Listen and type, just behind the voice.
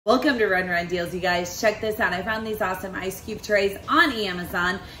Welcome to Run Deals, you guys. Check this out. I found these awesome ice cube trays on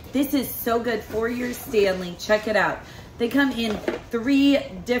Amazon. This is so good for your Stanley. Check it out. They come in 3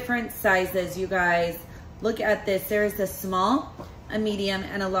 different sizes, you guys. Look at this. There is a small, a medium,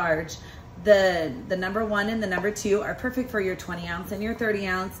 and a large. The number 1 and the number 2 are perfect for your 20 ounce and your 30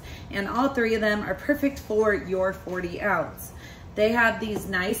 ounce, and all 3 of them are perfect for your 40 ounce. They have these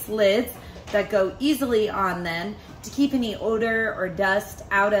nice lids that go easily on them to keep any odor or dust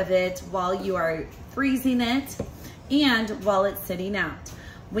out of it while you are freezing it and while it's sitting out.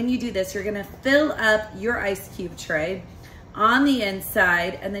 When you do this, you're gonna fill up your ice cube tray on the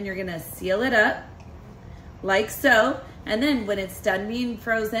inside, and then you're gonna seal it up like so. And then when it's done being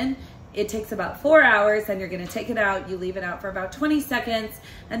frozen, it takes about 4 hours, and you're gonna take it out. You leave it out for about 20 seconds,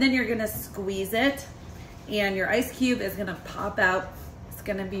 and then you're gonna squeeze it, and your ice cube is gonna pop out. It's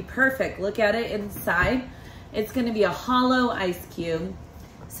gonna be perfect. Look at it inside. It's gonna be a hollow ice cube,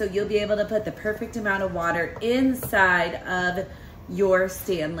 so you'll be able to put the perfect amount of water inside of your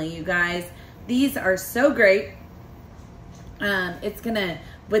Stanley, you guys. These are so great.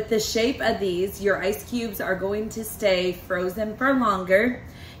 With the shape of these, your ice cubes are going to stay frozen for longer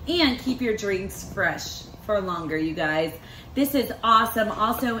and keep your drinks fresh for longer, you guys. This is awesome.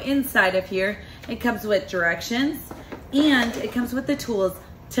 Also inside of here, it comes with directions and it comes with the tools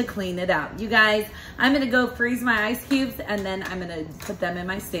to clean it out. You guys, I'm gonna go freeze my ice cubes, and then I'm gonna put them in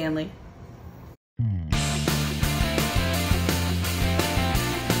my Stanley.